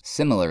variants.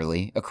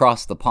 Similarly,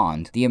 across the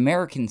pond, the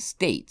American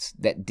states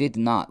that did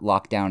not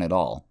lock down at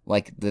all,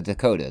 like the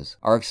Dakotas,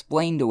 are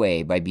explained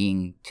away by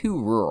being too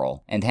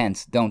rural and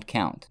hence don't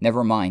count,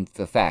 never mind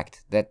the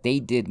fact that they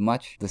did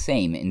much the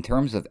same in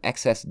terms of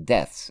excess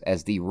deaths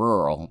as the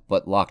rural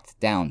but locked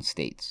down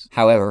states.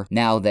 However,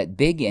 now that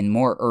big and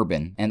more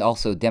urban and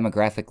also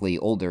demographically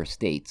older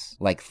states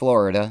like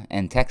Florida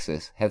and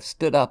Texas have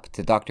stood up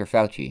to Dr.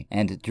 Fauci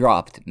and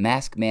dropped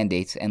mask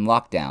mandates and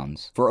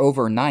lockdowns for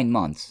over 9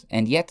 months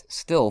and yet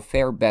still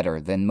fare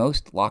better than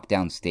most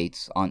lockdown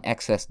states on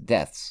excess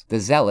deaths, the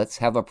zealots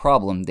have a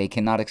problem they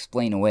cannot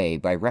explain away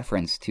by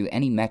reference to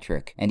any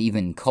metric and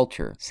even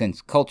culture,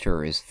 since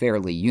culture is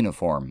fairly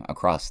uniform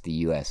across the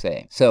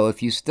USA. So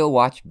if you still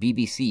watch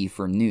BBC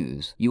for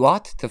news, you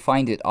ought to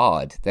find it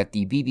odd that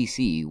the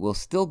BBC will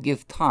still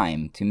give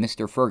time to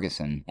Mr.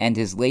 Ferguson and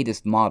his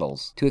latest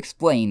models to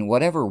explain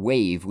whatever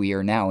wave we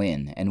are now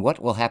in and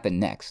what will happen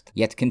next,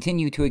 yet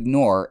continue to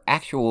ignore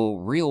actual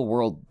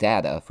real-world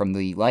data from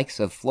the likes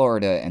of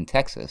Florida and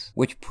Texas,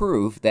 which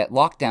prove that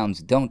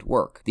lockdowns don't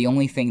work. The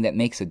only thing that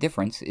makes a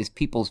difference is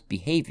people's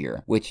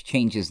behavior, which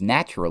changes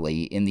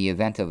naturally in the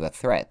event of a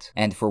threat,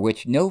 and for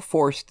which no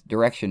forced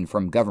direction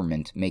from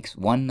government makes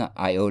one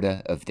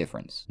iota of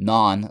difference.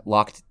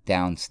 Non-locked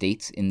down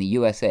states in the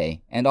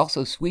USA, and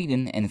also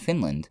Sweden and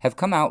Finland, have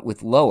come out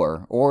with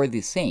lower or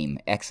the same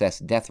excess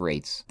death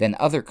rates than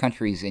other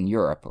countries in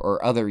Europe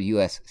or other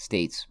US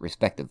states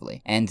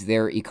respectively, and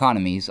their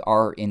economies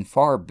are in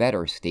far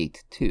better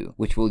state too,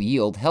 which will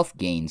yield health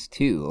gains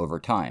too over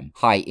time,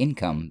 high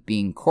income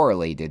being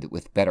correlated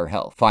with better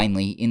health.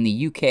 Finally, in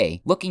the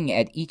UK, looking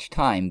at each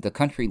time the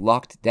country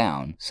locked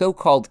down,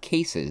 so-called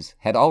cases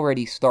had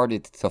already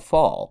started to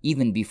fall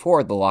even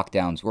before the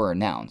lockdowns were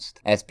announced,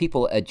 as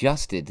people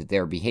adjusted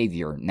their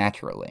behavior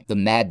naturally. The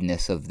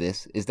madness of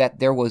this is that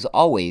there was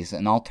always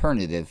an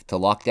alternative to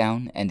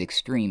lockdown and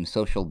extreme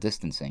social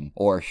distancing,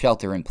 or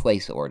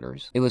shelter-in-place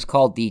orders. It was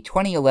called the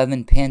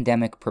 2011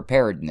 Pandemic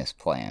Preparedness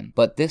Plan,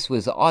 but this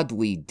was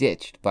oddly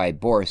ditched by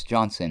Boris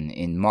Johnson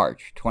in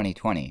March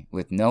 2020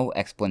 with no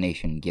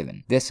explanation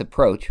given. This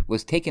approach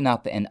was taken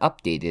up and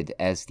updated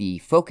as the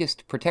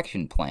Focused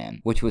Protection Plan,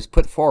 which was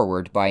put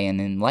forward by an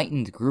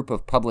enlightened group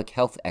of public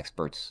health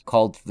experts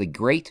called the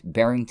Great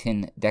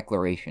Barrington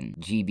Declaration,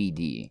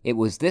 GBD. It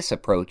was this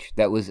approach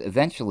that was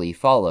eventually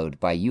followed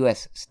by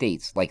US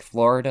states like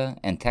Florida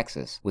and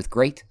Texas with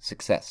great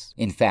success.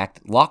 In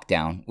fact,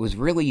 lockdown was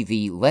really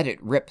the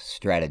let-it-rip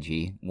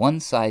strategy,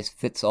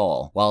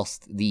 one-size-fits-all,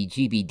 whilst the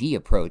GBD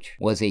approach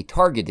was a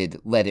targeted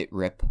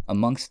let-it-rip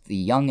amongst the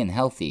young and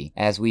healthy,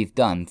 as we've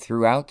done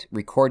throughout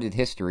recorded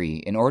history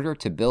in order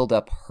to build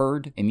up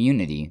herd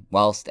immunity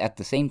whilst at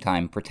the same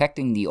time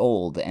protecting the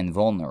old and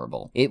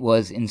vulnerable. It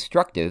was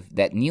instructive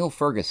that Neil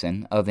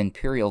Ferguson of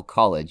Imperial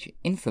College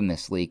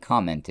infamously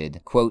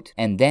commented, quote,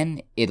 "And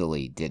then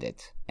Italy did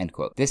it." End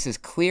quote. This is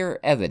clear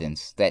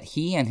evidence that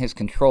he and his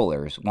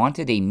controllers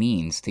wanted a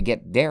means to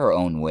get their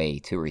own way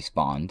to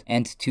respond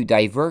and to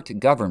divert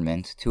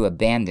government to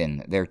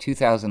abandon their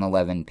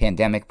 2011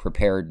 pandemic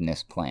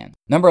preparedness plan.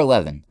 Number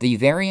 11. The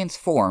variants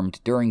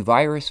formed during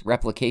virus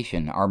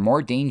replication are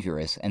more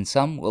dangerous and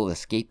some will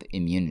escape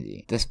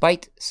immunity.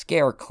 Despite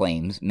scare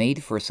claims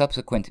made for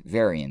subsequent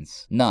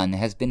variants, none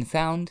has been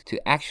found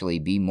to actually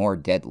be more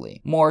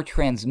deadly. More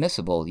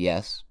transmissible,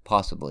 yes,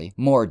 possibly.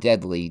 More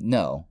deadly,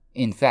 no.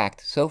 In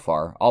fact, so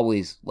far,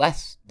 always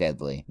less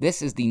deadly.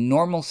 This is the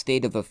normal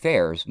state of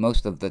affairs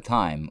most of the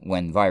time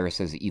when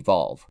viruses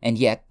evolve, and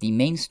yet the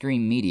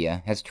mainstream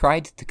media has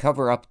tried to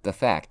cover up the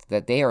fact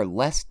that they are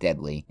less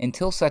deadly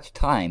until such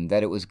time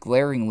that it was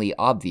glaringly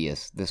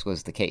obvious this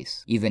was the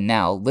case. Even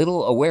now,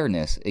 little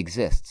awareness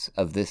exists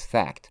of this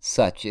fact.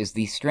 Such is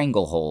the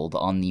stranglehold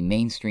on the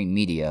mainstream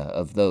media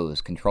of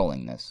those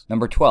controlling this.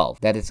 Number 12.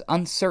 That it's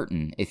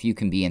uncertain if you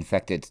can be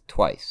infected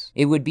twice.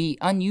 It would be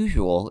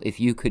unusual if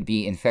you could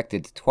be infected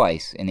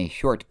twice in a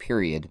short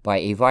period by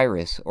a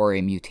virus or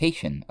a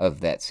mutation of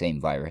that same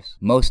virus.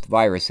 Most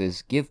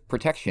viruses give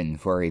protection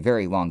for a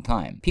very long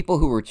time. People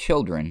who were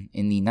children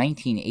in the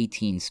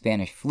 1918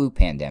 Spanish flu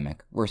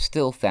pandemic were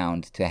still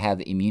found to have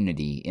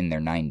immunity in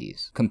their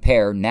 90s.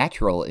 Compare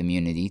natural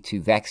immunity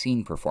to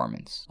vaccine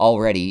performance.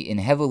 Already in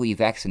heavily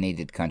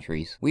vaccinated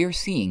countries, we are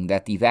seeing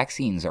that the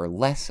vaccines are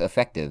less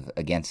effective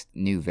against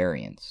new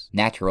variants.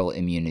 Natural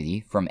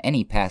immunity from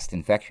any past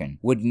infection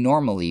would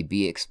normally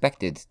be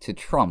expected to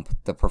trump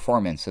the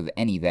performance of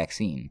any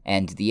vaccine,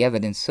 and the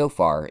evidence so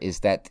far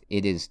is that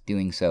it is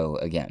doing so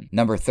again.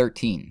 Number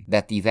 13.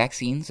 That the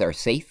vaccines are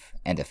safe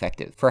and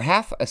effective. For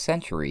half a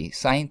century,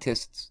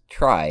 scientists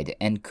tried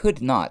and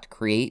could not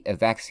create a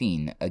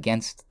vaccine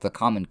against the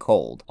common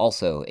cold,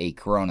 also a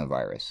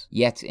coronavirus.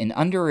 Yet, in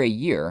under a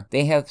year,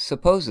 they have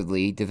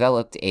supposedly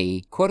developed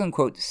a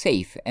quote-unquote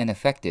safe and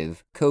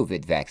effective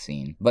COVID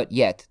vaccine. But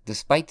yet,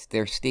 despite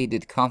their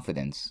stated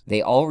confidence,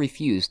 they all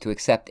refuse to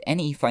accept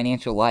any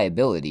financial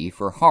liability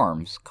for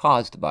harms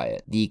caused by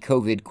it. The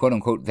COVID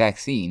quote-unquote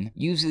vaccine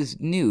uses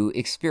new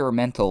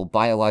experimental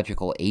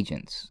biological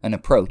agents, an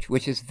approach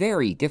which is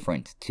very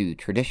different to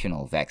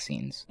traditional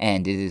vaccines,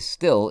 and it is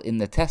still in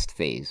the test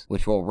phase,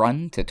 which will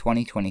run to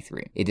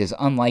 2023. It is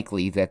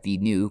unlikely that the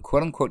new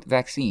quote-unquote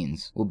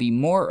vaccines will be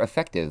more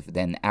effective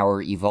than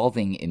our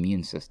evolving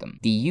immune system.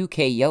 The UK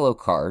Yellow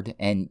Card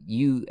and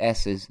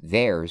US's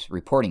VAERS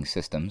reporting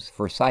systems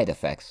for side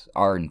effects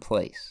are in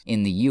place.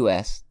 In the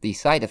US, the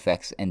side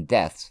effects and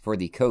deaths for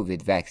the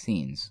COVID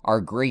vaccines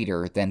are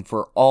greater than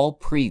for all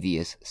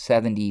previous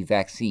 70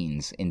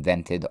 vaccines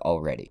invented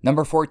already.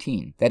 Number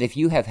 14, that if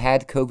you have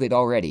had COVID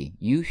already,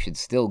 you should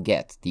still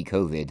get the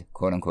COVID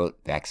quote-unquote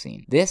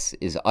vaccine. This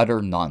is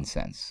utter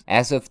nonsense.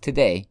 As of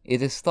today,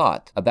 it is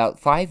thought about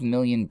 5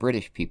 million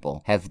British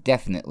people have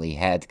definitely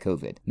had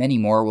COVID. Many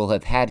more will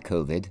have had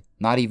COVID,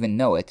 not even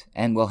know it,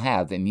 and will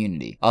have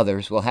immunity.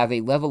 Others will have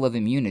a level of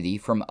immunity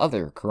from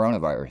other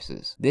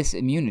coronaviruses. This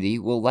immunity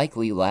will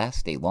likely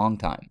last a long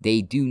time.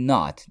 They do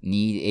not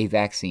need a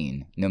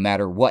vaccine, no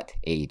matter what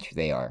age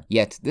they are.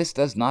 Yet this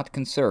does not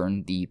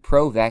concern the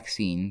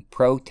pro-vaccine,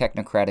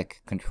 pro-technocratic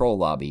control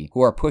lobby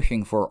who are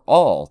pushing for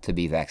all to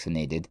be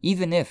vaccinated,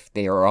 even if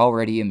they are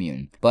already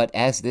immune. But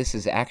as this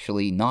is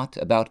actually not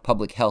about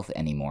public health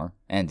anymore,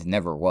 and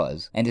never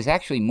was, and is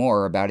actually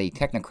more about a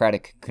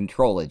technocratic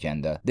control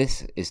agenda,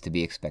 this is to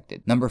be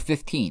expected. Number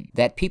 15,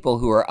 that people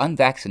who are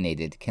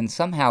unvaccinated can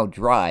somehow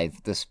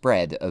drive the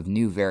spread of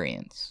new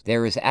variants.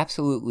 There is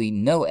absolutely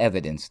no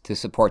evidence to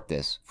support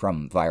this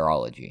from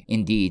virology.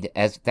 Indeed,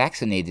 as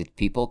vaccinated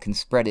people can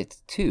spread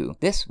it too,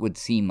 this would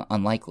seem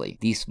unlikely.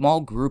 The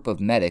small group of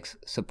medics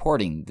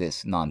supporting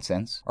this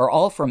nonsense are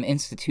all from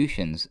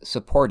institutions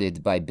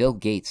supported by Bill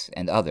Gates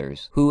and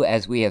others, who,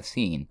 as we have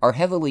seen, are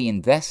heavily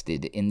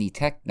invested in the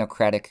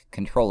technocratic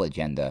control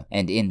agenda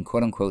and in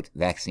quote-unquote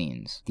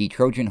vaccines, the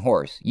Trojan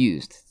horse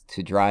used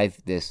to drive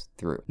this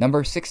through.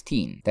 Number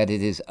 16, that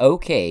it is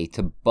okay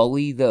to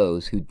bully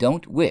those who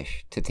don't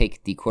wish to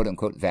take the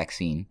quote-unquote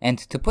vaccine and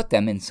to put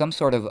them in some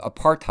sort of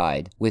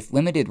apartheid with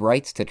limited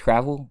rights to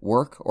travel,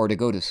 work, or to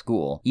go to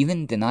school,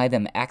 even deny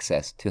them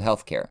access to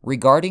healthcare.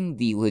 Regarding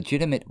the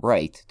legitimate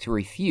right to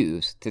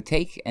refuse to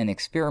take an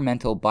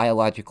experimental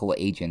biological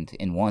agent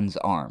in one's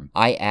arm,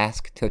 I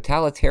ask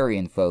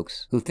totalitarian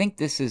folks who think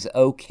this is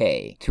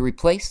okay to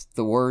replace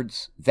the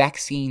words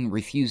vaccine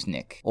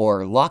refusenik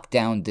or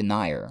lockdown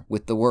denier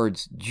with the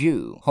words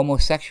Jew,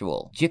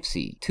 homosexual,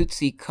 gypsy,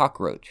 Tutsi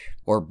cockroach,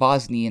 or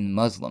Bosnian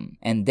Muslim,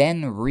 and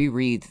then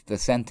reread the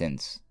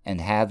sentence and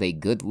have a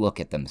good look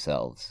at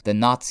themselves. The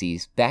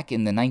Nazis, back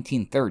in the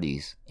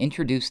 1930s,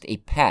 introduced a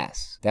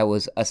pass that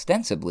was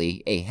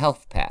ostensibly a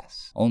health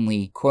pass.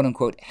 Only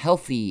quote-unquote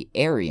healthy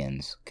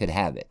Aryans could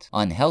have it.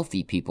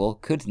 Unhealthy people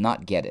could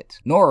not get it.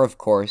 Nor, of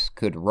course,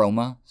 could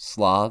Roma,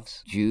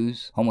 Slavs,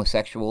 Jews,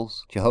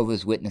 homosexuals,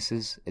 Jehovah's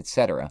Witnesses,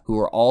 etc., who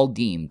were all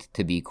deemed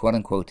to be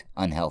quote-unquote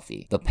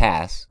unhealthy. The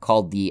pass,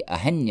 called the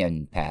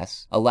Ahnenerbe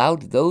Pass,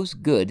 allowed those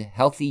good,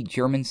 healthy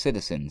German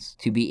citizens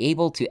to be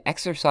able to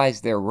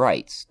exercise their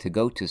rights to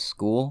go to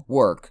school,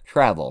 work,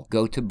 travel,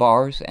 go to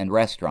bars and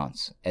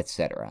restaurants,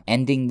 etc.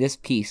 Ending this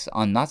piece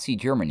on Nazi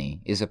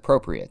Germany is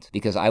appropriate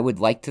because I would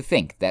like to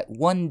think that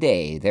one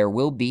day there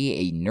will be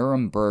a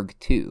Nuremberg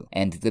too,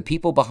 and the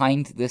people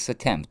behind this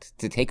attempt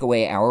to take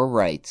away our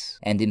rights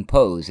and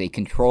impose a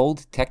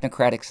controlled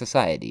technocratic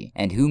society,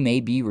 and who may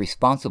be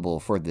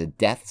responsible for the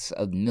deaths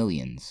of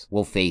millions,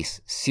 will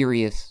face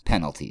serious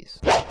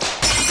penalties.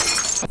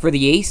 For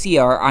the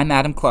ACR, I'm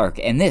Adam Clark,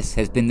 and this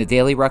has been the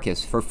Daily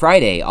Ruckus for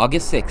Friday,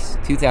 August 6,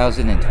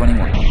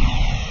 2021.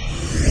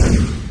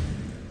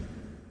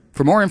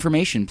 For more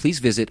information, please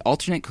visit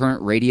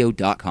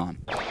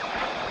alternatecurrentradio.com.